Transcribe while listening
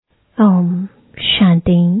ओम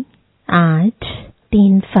शांति। आज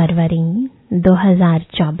 3 फरवरी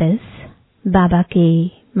 2024 बाबा के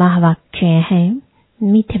महावाक्य हैं,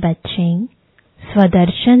 मीठे बच्चे,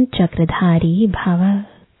 स्वदर्शन चक्रधारी भव।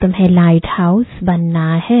 तुम्हें लाइट हाउस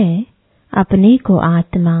बनना है, अपने को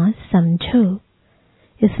आत्मा समझो,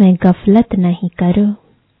 इसमें गफलत नहीं करो।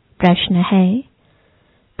 प्रश्न है,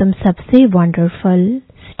 तुम सबसे वंडरफुल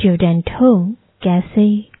स्टूडेंट हो, कैसे?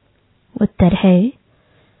 उत्तर है,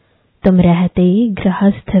 तुम रहते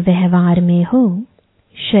गृहस्थ व्यवहार में हो,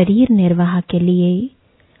 शरीर निर्वाह के लिए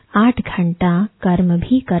 8 घंटा कर्म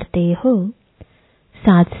भी करते हो,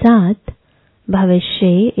 साथ साथ भविष्य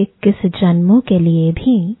 21 जन्मों के लिए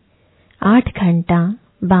भी 8 घंटा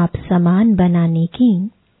बाप समान बनाने की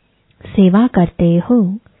सेवा करते हो।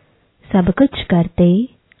 सब कुछ करते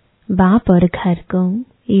बाप और घर को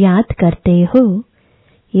याद करते हो।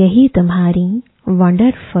 यही तुम्हारी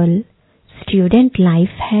वंडरफुल स्टूडेंट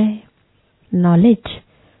लाइफ है। नॉलेज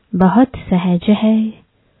बहुत सहज है,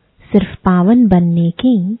 सिर्फ पावन बनने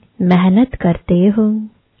की मेहनत करते हो।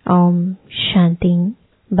 ओम शांति।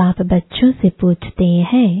 बाप बच्चों से पूछते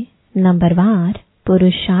हैं, नंबरवार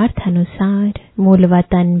पुरुषार्थ अनुसार मूल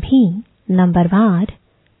वतन भी नंबरवार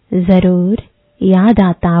जरूर याद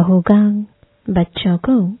आता होगा। बच्चों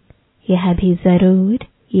को यह भी जरूर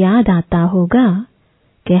याद आता होगा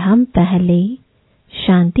कि हम पहले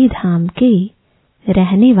शांति धाम के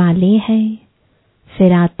रहने वाले हैं,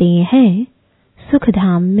 फिर आते हैं सुख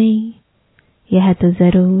धाम में। यह तो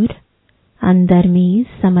जरूर अंदर में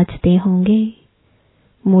समझते होंगे।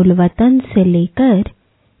 मूल वतन से लेकर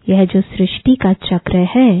यह जो सृष्टि का चक्र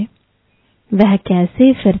है वह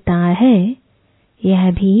कैसे फिरता है,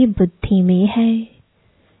 यह भी बुद्धि में है।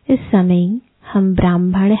 इस समय हम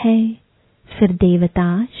ब्राह्मण हैं, फिर देवता,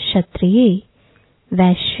 क्षत्रिय,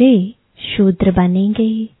 वैश्य, शूद्र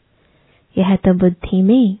बनेंगे। यह तो बुद्धि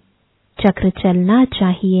में चक्र चलना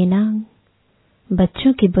चाहिए ना।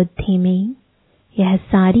 बच्चों की बुद्धि में यह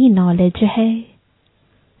सारी नॉलेज है।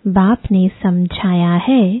 बाप ने समझाया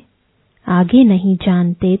है, आगे नहीं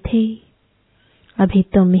जानते थे, अभी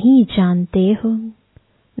तुम ही जानते हो।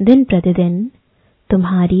 दिन प्रतिदिन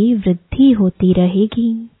तुम्हारी वृद्धि होती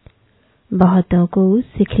रहेगी। बहुतों को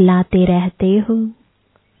सिखलाते रहते हो।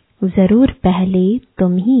 जरूर पहले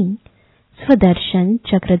तुम ही स्वदर्शन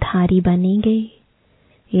चक्रधारी बनेंगे।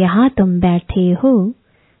 यहाँ तुम बैठे हो,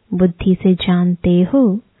 बुद्धि से जानते हो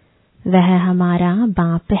वह हमारा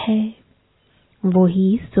बाप है। वो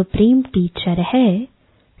ही सुप्रीम टीचर है,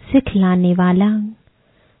 सिखलाने वाला।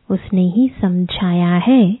 उसने ही समझाया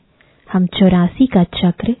है हम 84 का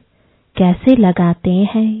चक्र कैसे लगाते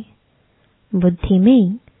हैं। बुद्धि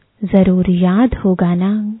में जरूर याद होगा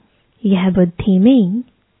ना। यह बुद्धि में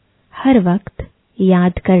हर वक्त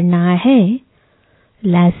याद करना है।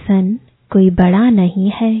 लेसन कोई बड़ा नहीं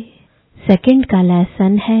है, सेकंड का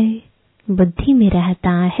लेसन है। बुद्धि में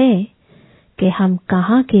रहता है कि हम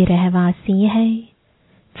कहाँ के रहवासी हैं,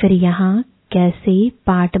 फिर यहाँ कैसे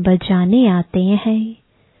पाठ बजाने आते हैं।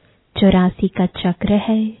 84 का चक्र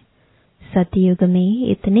है। सतयुग में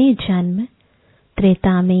इतने जन्म,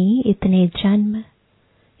 त्रेता में इतने जन्म।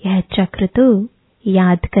 यह चक्र तो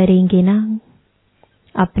याद करेंगे ना।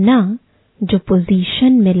 अपना जो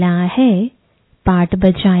पोजीशन मिला है, पाठ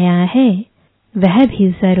बजाया है, वह भी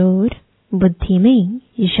जरूर बुद्धि में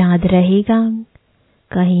याद रहेगा।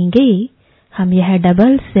 कहेंगे हम यह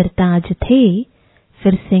डबल सिर ताज थे,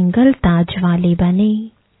 फिर सिंगल ताज वाले बने,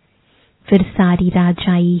 फिर सारी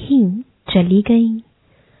राजाई ही चली गई,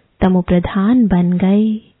 तमो प्रधान बन गए।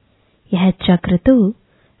 यह चक्र तो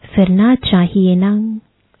फिरना चाहिए ना।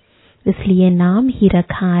 इसलिए नाम ही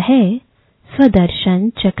रखा है स्वदर्शन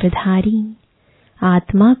चक्रधारी।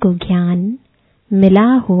 आत्मा को ज्ञान मिला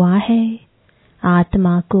हुआ है,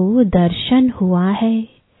 आत्मा को दर्शन हुआ है।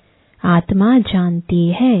 आत्मा जानती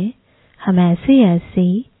है हम ऐसे ऐसे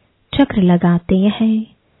चक्र लगाते हैं।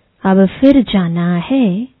 अब फिर जाना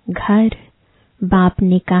है घर। बाप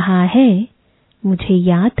ने कहा है मुझे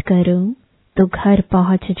याद करो तो घर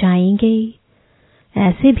पहुंच जाएंगे।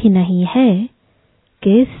 ऐसे भी नहीं है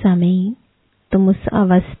कि इस समय तुम उस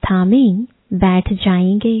अवस्था में बैठ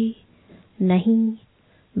जाएंगे। नहीं,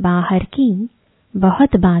 बाहर की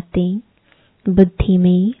बहुत बातें बुद्धि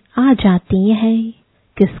में आ जाती हैं।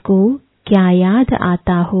 किसको क्या याद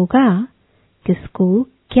आता होगा, किसको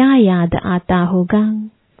क्या याद आता होगा।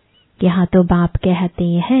 यहाँ तो बाप कहते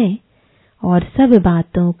हैं और सब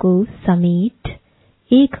बातों को समेट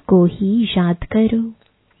एक को ही याद करो।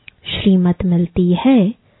 श्रीमत मिलती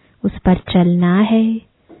है, उस पर चलना है।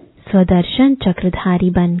 स्वदर्शन चक्रधारी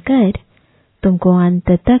बनकर तुमको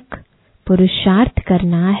अंत तक पुरुषार्थ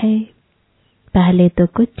करना है। पहले तो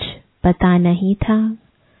कुछ पता नहीं था,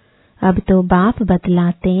 अब तो बाप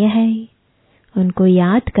बतलाते हैं, उनको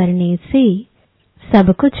याद करने से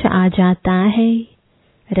सब कुछ आ जाता है।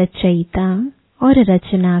 रचयिता और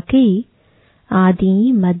रचना के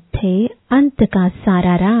आदि मध्य अंत का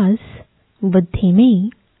सारा राज बुद्धि में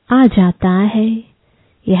आ जाता है।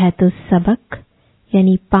 यह तो सबक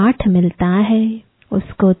यानी पाठ मिलता है,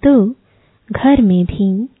 उसको तो घर में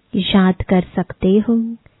भी याद कर सकते हो।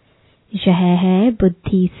 यह है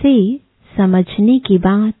बुद्धि से समझने की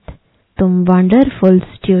बात। तुम वंडरफुल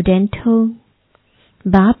स्टूडेंट हो।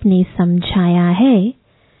 बाप ने समझाया है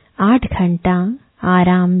 8 घंटा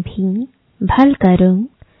आराम भी भल करो,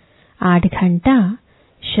 8 घंटा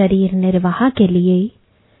शरीर निर्वाह के लिए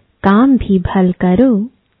काम भी भल करो,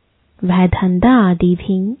 वह धंधा आदि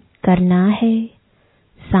भी करना है।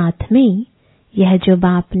 साथ में यह जो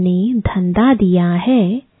बाप ने धंधा दिया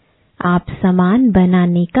है आप समान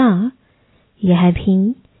बनाने का, यह भी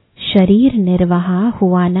शरीर निर्वाह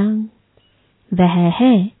हुआ ना। वह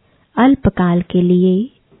है अल्पकाल के लिए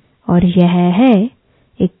और यह है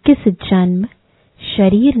 21 जन्म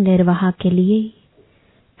शरीर निर्वाह के लिए।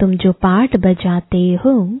 तुम जो पाठ बजाते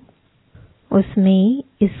हो उसमें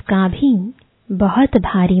इसका भी बहुत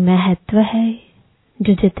भारी महत्व है।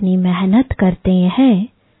 जो जितनी मेहनत करते हैं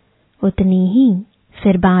उतनी ही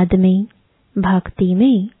फिर बाद में भक्ति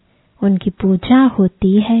में उनकी पूजा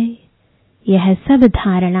होती है। यह सब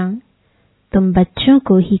धारणा तुम बच्चों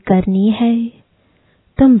को ही करनी है।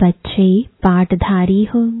 तुम बच्चे पाठधारी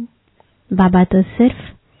हो। बाबा तो सिर्फ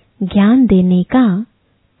ज्ञान देने का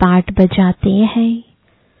पाठ बजाते हैं,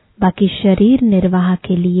 बाकी शरीर निर्वाह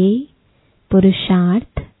के लिए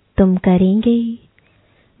पुरुषार्थ तुम करेंगे।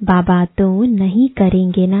 बाबा तो नहीं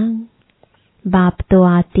करेंगे ना। बाप तो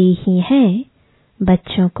आते ही हैं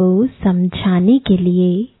बच्चों को समझाने के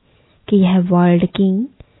लिए कि यह वर्ल्ड की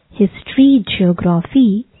हिस्ट्री ज्योग्राफी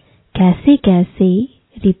कैसे कैसे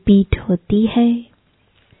रिपीट होती है,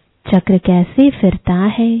 चक्र कैसे फिरता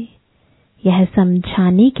है, यह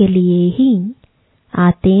समझाने के लिए ही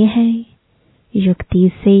आते हैं। युक्ति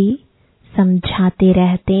से समझाते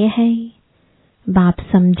रहते हैं। बाप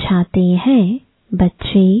समझाते हैं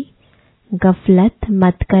बच्चे गफलत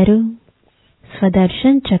मत करो।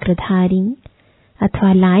 स्वदर्शन चक्रधारी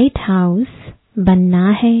अथवा लाइट हाउस बनना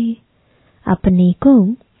है। अपने को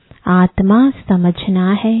आत्मा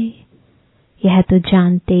समझना है। यह तो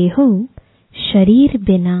जानते हो शरीर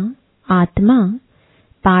बिना आत्मा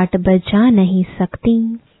पाठ बजा नहीं सकती।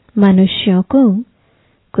 मनुष्यों को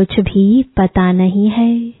कुछ भी पता नहीं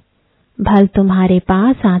है। भल तुम्हारे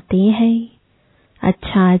पास आते हैं,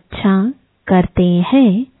 अच्छा अच्छा करते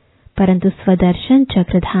हैं, परंतु स्वदर्शन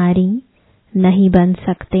चक्रधारी नहीं बन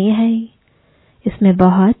सकते हैं। इसमें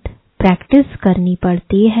बहुत प्रैक्टिस करनी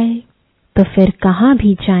पड़ती है। तो फिर कहाँ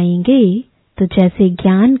भी जाएंगे तो जैसे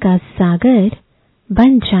ज्ञान का सागर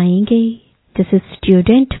बन जाएंगे। जैसे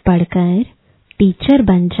स्टूडेंट पढ़कर टीचर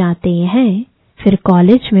बन जाते हैं, फिर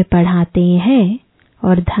कॉलेज में पढ़ाते हैं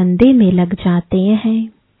और धंधे में लग जाते हैं।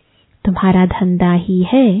 तुम्हारा धंधा ही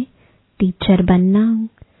है टीचर बनना।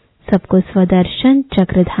 सबको स्वदर्शन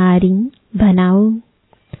चक्रधारी बनाओ।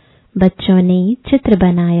 बच्चों ने चित्र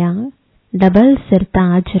बनाया, डबल सिर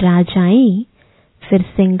ताज राजाएं, फिर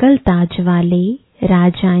सिंगल ताज वाले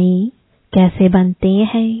राजाएं कैसे बनते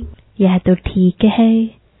हैं। यह तो ठीक है,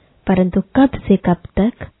 परंतु कब से कब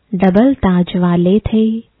तक डबल ताज वाले थे,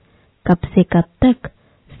 कब से कब तक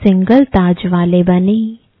सिंगल ताज वाले बने,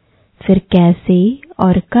 फिर कैसे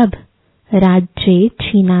और कब राज्य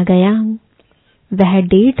छीना गया। वह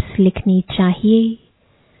डेट्स लिखनी चाहिए।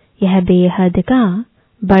 यह बेहद का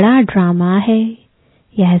बड़ा ड्रामा है।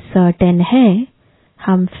 यह सर्टेन है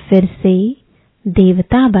हम फिर से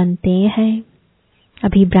देवता बनते हैं।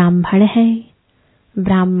 अभी ब्राह्मण है,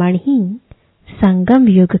 ब्राह्मण ही संगम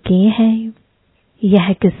युग के हैं।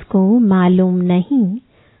 यह किसको मालूम नहीं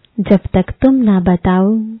जब तक तुम ना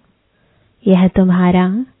बताओ। यह तुम्हारा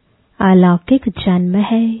अलौकिक जन्म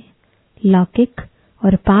है। लौकिक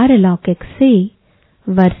और पारलौकिक से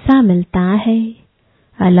वर्षा मिलता है,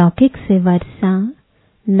 अलौकिक से वर्षा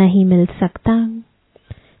नहीं मिल सकता।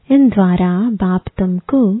 इन द्वारा बाप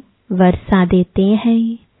तुमको वर्षा देते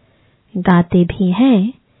हैं। गाते भी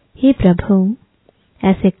हैं, हे प्रभु,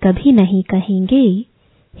 ऐसे कभी नहीं कहेंगे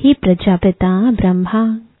हे प्रजापिता ब्रह्मा।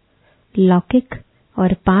 लौकिक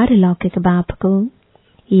और पारलौकिक बाप को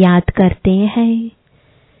याद करते हैं।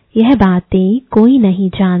 यह बातें कोई नहीं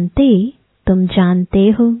जानते, तुम जानते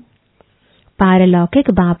हो। पारलौकिक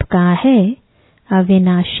बाप का है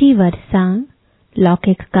अविनाशी वर्षा,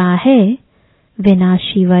 लौकिक का है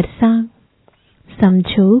विनाशी वर्षा।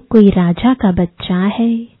 समझो कोई राजा का बच्चा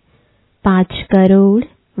है, 5 करोड़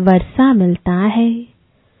वर्षा मिलता है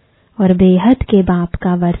और बेहद के बाप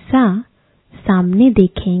का वर्षा सामने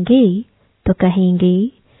देखेंगे तो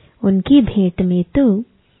कहेंगे उनकी भेंट में तो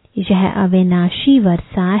यह अविनाशी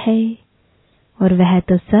वर्षा है और वह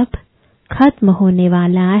तो सब खत्म होने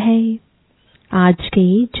वाला है। आज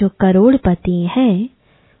के जो करोड़पति हैं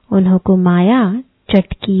उन्हों को माया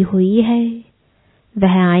चटकी हुई है,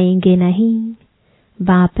 वह आएंगे नहीं।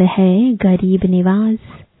 बाप है गरीब निवास,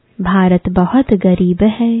 भारत बहुत गरीब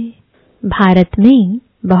है। भारत में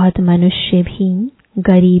बहुत मनुष्य भी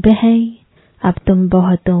गरीब है। अब तुम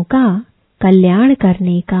बहुतों का कल्याण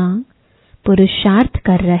करने का पुरुषार्थ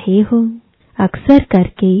कर रहे हो। अक्सर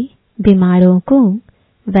करके बीमारों को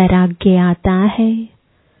वैराग्य आता है,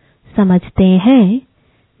 समझते हैं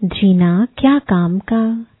जीना क्या काम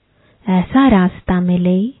का, ऐसा रास्ता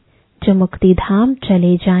मिले जो मुक्ति धाम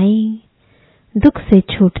चले जाएं। दुख से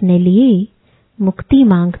छूटने लिए मुक्ति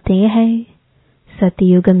मांगते हैं,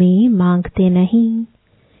 सतयुग में मांगते नहीं,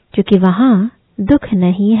 क्योंकि वहां दुख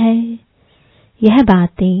नहीं है। यह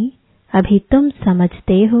बातें अभी तुम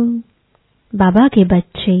समझते हो। बाबा के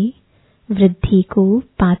बच्चे वृद्धि को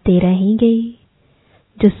पाते रहेंगे।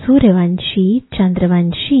 जो सूर्यवंशी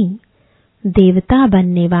चंद्रवंशी देवता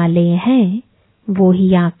बनने वाले हैं वो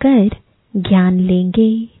ही आकर ज्ञान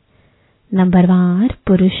लेंगे। नंबरवार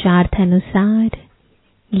पुरुषार्थ अनुसार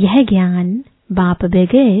यह ज्ञान बाप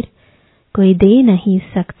बगैर कोई दे नहीं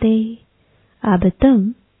सकते। अब तुम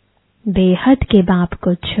बेहद के बाप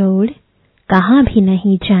को छोड़ कहाँ भी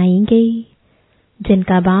नहीं जाएंगे।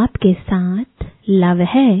 जिनका बाप के साथ लव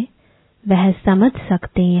है वह समझ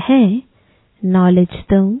सकते हैं नॉलेज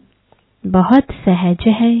तो बहुत सहज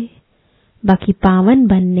है, बाकी पावन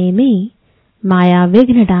बनने में माया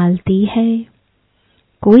विघ्न डालती है।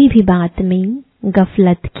 कोई भी बात में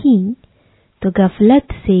गफलत की तो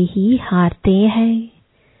गफलत से ही हारते हैं।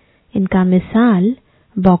 इनका मिसाल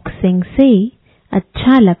बॉक्सिंग से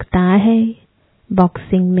अच्छा लगता है।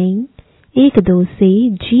 बॉक्सिंग में एक दो से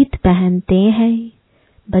जीत पहनते हैं।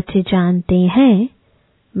 बच्चे जानते हैं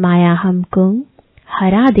माया हमको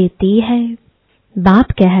हरा देती है।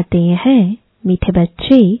 बाप कहते हैं मीठे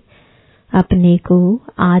बच्चे अपने को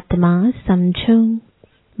आत्मा समझो।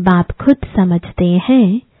 बाप खुद समझते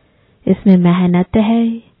हैं इसमें मेहनत है।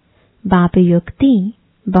 बाप युक्ति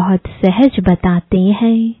बहुत सहज बताते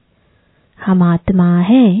हैं। हम आत्मा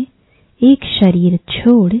है, एक शरीर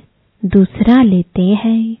छोड़ दूसरा लेते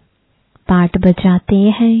हैं, पाठ बजाते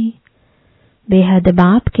हैं। बेहद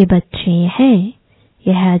बाप के बच्चे हैं,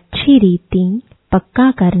 यह अच्छी रीति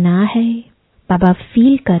पक्का करना है। बाबा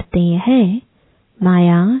फील करते हैं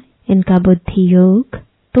माया इनका बुद्धि योग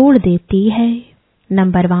तोड़ देती है।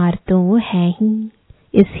 नंबरवार तो है ही,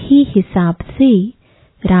 इस ही हिसाब से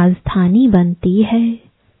राजधानी बनती है।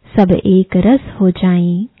 सब एक रस हो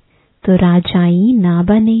जाएं तो राजाई ना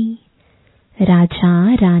बने।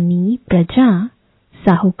 राजा रानी प्रजा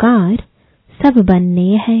साहूकार सब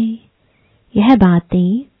बनने हैं। यह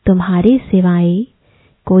बातें तुम्हारे सिवाय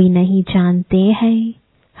कोई नहीं जानते हैं।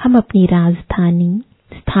 हम अपनी राजधानी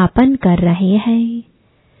स्थापन कर रहे हैं।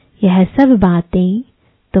 यह सब बातें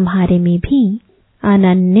तुम्हारे में भी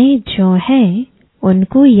अनन्य जो है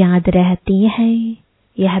उनको याद रहती हैं।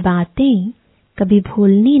 यह बातें कभी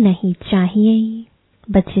भूलनी नहीं चाहिए।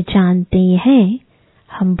 बच्चे जानते हैं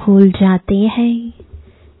हम भूल जाते हैं,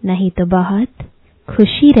 नहीं तो बहुत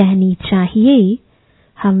खुशी रहनी चाहिए।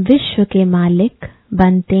 हम विश्व के मालिक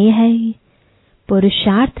बनते हैं।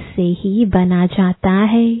 पुरुषार्थ से ही बना जाता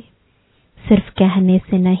है, सिर्फ कहने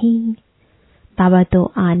से नहीं। बाबा तो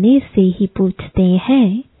आने से ही पूछते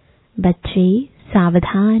हैं बच्चे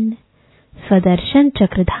सावधान, स्वदर्शन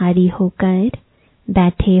चक्रधारी होकर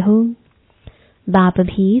बैठे हो। बाप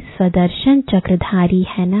भी स्वदर्शन चक्रधारी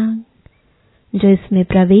है ना। जो इसमें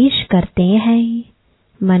प्रवेश करते हैं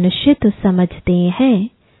मनुष्य तो समझते हैं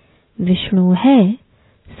विष्णु है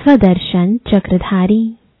स्वदर्शन चक्रधारी।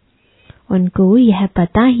 उनको यह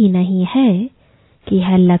पता ही नहीं है कि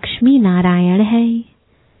यह लक्ष्मी नारायण है।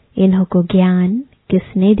 इन्हों को ज्ञान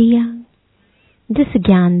किसने दिया? जिस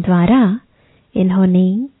ज्ञान द्वारा इन्होंने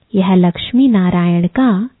यह लक्ष्मी नारायण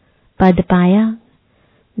का पद पाया।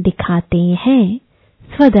 दिखाते हैं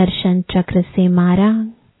स्वदर्शन चक्र से मारा।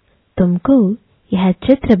 तुमको यह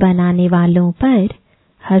चित्र बनाने वालों पर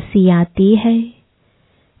हंसी आती है।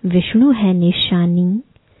 विष्णु है निशानी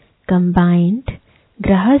कंबाइंड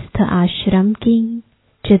गृहस्थ आश्रम की।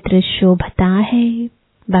 चित्र शोभता है,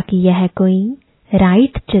 बाकी यह कोई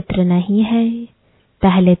राइट चित्र नहीं है।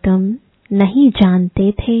 पहले तुम नहीं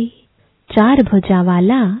जानते थे 4 भुजा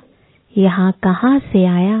वाला यहाँ कहाँ से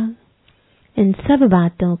आया। इन सब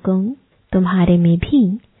बातों को तुम्हारे में भी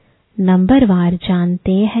नंबरवार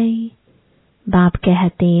जानते हैं। बाप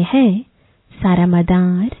कहते हैं सारा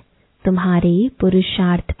मदार तुम्हारे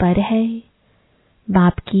पुरुषार्थ पर है।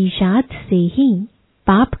 बाप की याद से ही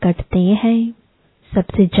पाप कटते हैं।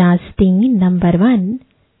 सबसे जास्ती नंबर 1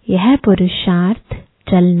 यह पुरुषार्थ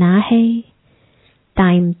चलना है।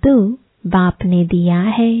 टाइम तो बाप ने दिया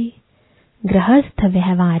है, गृहस्थ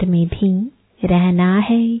व्यवहार में भी रहना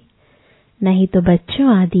है, नहीं तो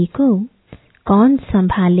बच्चों आदि को कौन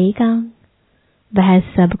संभालेगा। वह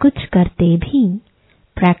सब कुछ करते भी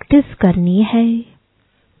प्रैक्टिस करनी है,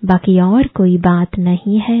 बाकी और कोई बात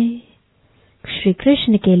नहीं है। श्री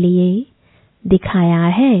कृष्ण के लिए दिखाया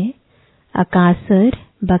है, अकासुर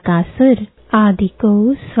बकासुर आदि को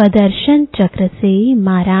स्वदर्शन चक्र से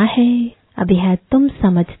मारा है। अब यह तुम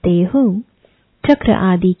समझते हो, चक्र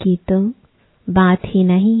आदि की तो बात ही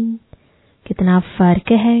नहीं। कितना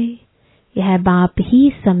फर्क है, यह बाप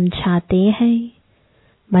ही समझाते हैं।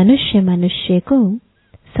 मनुष्य को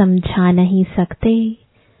समझा नहीं सकते।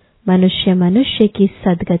 मनुष्य की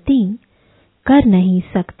सद्गति कर नहीं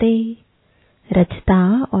सकते। रचता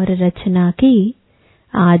और रचना के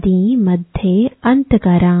आदि मध्य अंत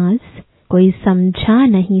का राज कोई समझा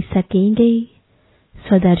नहीं सकेंगे।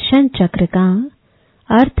 स्वदर्शन चक्र का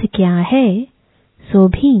अर्थ क्या है, सो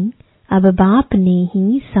भी अब बाप ने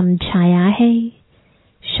ही समझाया है।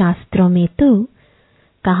 शास्त्रों में तो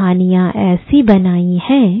कहानियां ऐसी बनाई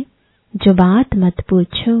हैं जो बात मत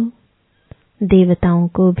पूछो। देवताओं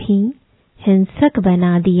को भी हिंसक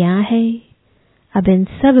बना दिया है। अब इन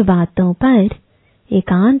सब बातों पर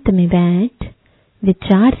एकांत में बैठ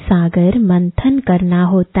विचार सागर मंथन करना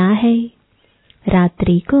होता है।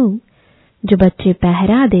 रात्रि को जो बच्चे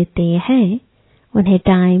पहरा देते हैं, उन्हें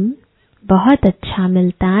टाइम बहुत अच्छा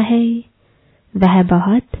मिलता है। वह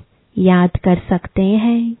बहुत याद कर सकते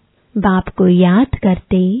हैं। बाप को याद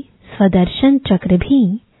करते स्वदर्शन चक्र भी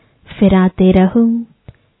फिराते रहो।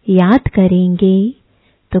 याद करेंगे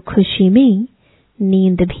तो खुशी में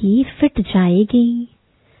नींद भी फिट जाएगी।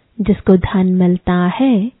 जिसको धन मिलता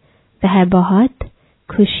है वह बहुत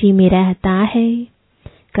खुशी में रहता है,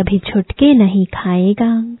 कभी छुटके नहीं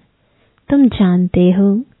खाएगा। तुम जानते हो,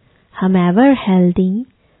 हम एवर हेल्दी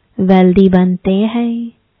वेल्दी बनते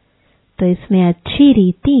हैं, तो इसमें अच्छी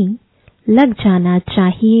रीति लग जाना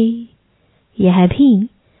चाहिए। यह भी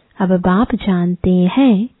अब बाप जानते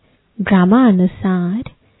हैं, ड्रामा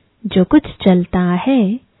अनुसार जो कुछ चलता है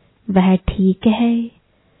वह ठीक है,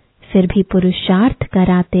 फिर भी पुरुषार्थ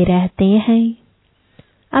कराते रहते हैं।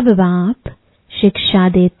 अब बाप शिक्षा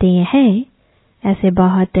देते हैं। ऐसे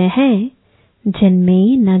बहुत हैं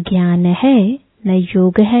जिनमें न ज्ञान है न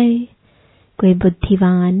योग है। कोई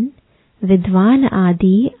बुद्धिवान विद्वान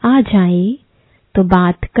आदि आ जाए तो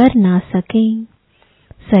बात कर ना सके।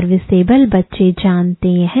 सर्विसेबल बच्चे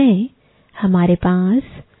जानते हैं हमारे पास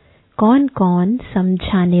कौन कौन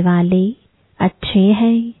समझाने वाले अच्छे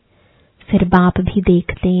हैं। फिर बाप भी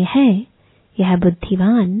देखते हैं यह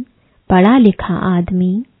बुद्धिमान पढ़ा लिखा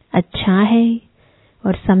आदमी अच्छा है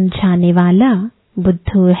और समझाने वाला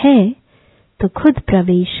बुद्धू है, तो खुद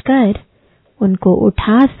प्रवेश कर उनको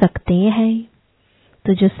उठा सकते हैं।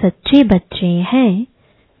 तो जो सच्चे बच्चे हैं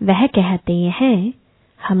वह कहते हैं,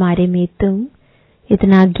 हमारे में तो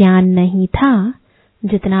इतना ज्ञान नहीं था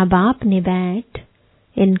जितना बाप ने बैठ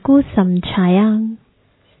इनको समझाया।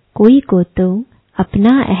 कोई को तो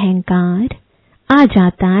अपना अहंकार आ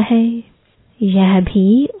जाता है। यह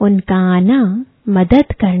भी उनका आना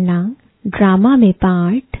मदद करना ड्रामा में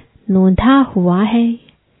पार्ट नोंधा हुआ है।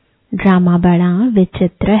 ड्रामा बड़ा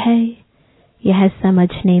विचित्र है। यह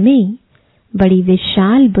समझने में बड़ी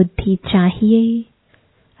विशाल बुद्धि चाहिए।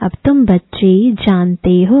 अब तुम बच्चे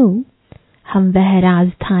जानते हो, हम वह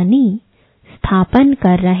राजधानी स्थापन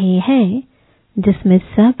कर रहे हैं जिसमें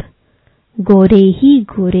सब गोरे ही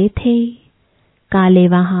गोरे थे, काले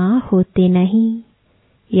वहां होते नहीं।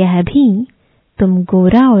 यह भी तुम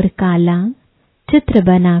गोरा और काला चित्र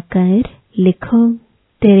बनाकर लिखो।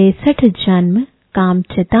 63 जन्म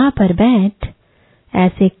कामचिता पर बैठ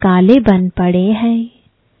ऐसे काले बन पड़े हैं,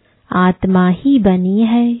 आत्मा ही बनी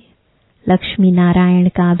है। लक्ष्मी नारायण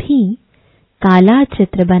का भी काला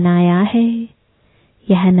चित्र बनाया है।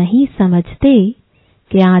 यह नहीं समझते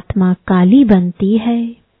कि आत्मा काली बनती है।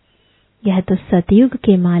 यह तो सतयुग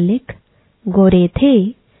के मालिक गोरे थे,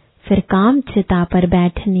 फिर कामचिता पर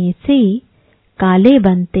बैठने से काले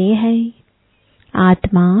बनते हैं।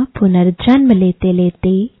 आत्मा पुनर्जन्म लेते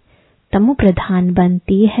लेते तमो प्रधान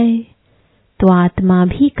बनती है, तो आत्मा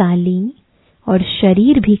भी काली और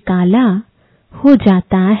शरीर भी काला हो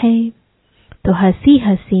जाता है। तो हंसी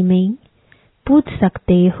हंसी में पूछ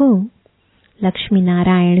सकते हो, लक्ष्मी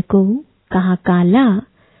नारायण को कहाँ काला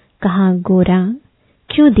कहाँ गोरा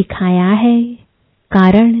क्यों दिखाया है?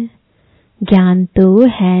 कारण ज्ञान तो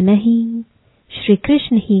है नहीं। श्री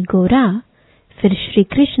कृष्ण ही गोरा फिर श्री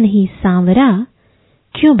कृष्ण ही सांवरा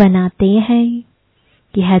क्यों बनाते हैं?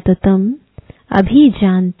 यह तो तुम अभी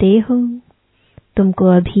जानते हो। तुमको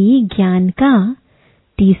अभी ज्ञान का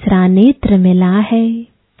तीसरा नेत्र मिला है।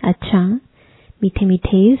 अच्छा, मीठे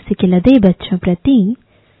मीठे सिकिलदे बच्चों प्रति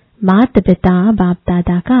माता पिता बाप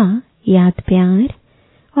दादा का याद प्यार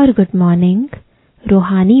और गुड मॉर्निंग।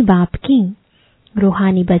 रूहानी बाप की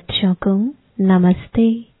रूहानी बच्चों को नमस्ते।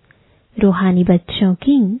 रूहानी बच्चों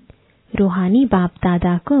की रूहानी बाप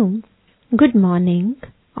दादा को गुड मॉर्निंग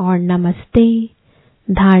और नमस्ते।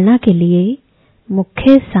 धारणा के लिए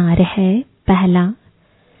मुख्य सार है, पहला,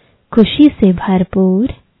 खुशी से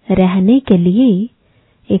भरपूर रहने के लिए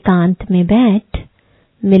एकांत में बैठ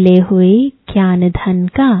मिले हुए ज्ञान धन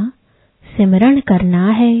का सिमरण करना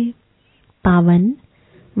है। पावन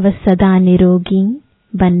व सदा निरोगी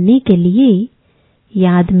बनने के लिए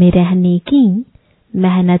याद में रहने की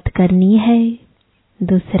मेहनत करनी है।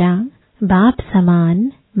 दूसरा, बाप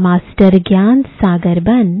समान मास्टर ज्ञान सागर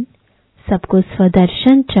बन सबको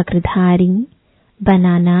स्वदर्शन चक्रधारी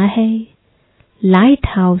बनाना है। लाइट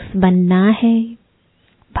हाउस बनना है।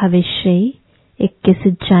 भविष्य 21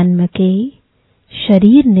 जन्म के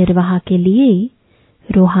शरीर निर्वाह के लिए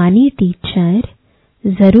रूहानी टीचर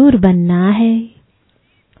जरूर बनना है।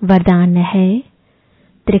 वरदान है,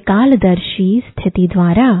 त्रिकालदर्शी स्थिति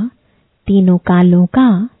द्वारा तीनों कालों का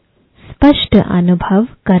स्पष्ट अनुभव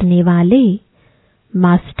करने वाले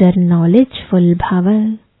मास्टर नॉलेजफुल भव।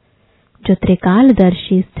 जो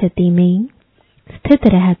त्रिकालदर्शी स्थिति में स्थित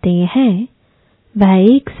रहते हैं वह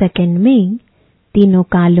 1 सेकंड में तीनों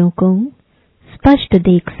कालों को स्पष्ट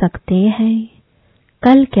देख सकते हैं।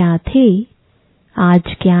 कल क्या थे,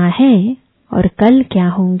 आज क्या है और कल क्या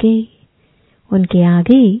होंगे, उनके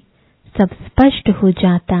आगे सब स्पष्ट हो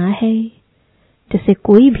जाता है। जैसे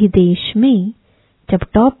कोई भी देश में जब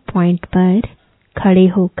टॉप पॉइंट पर खड़े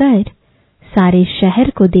होकर सारे शहर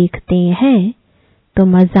को देखते हैं तो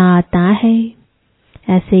मजा आता है,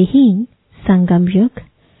 ऐसे ही संगम युग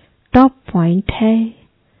टॉप पॉइंट है।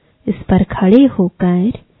 इस पर खड़े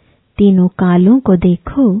होकर तीनों कालों को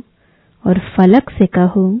देखो और फलक से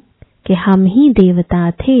कहो कि हम ही देवता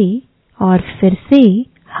थे और फिर से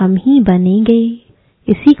हम ही बनेंगे।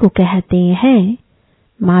 इसी को कहते हैं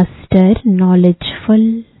मास्टर नॉलेजफुल।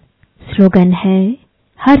 स्लोगन है,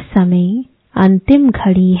 हर समय अंतिम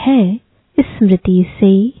घड़ी है, स्मृति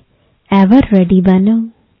से एवर रेडी बनो।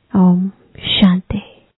 ओम शांति।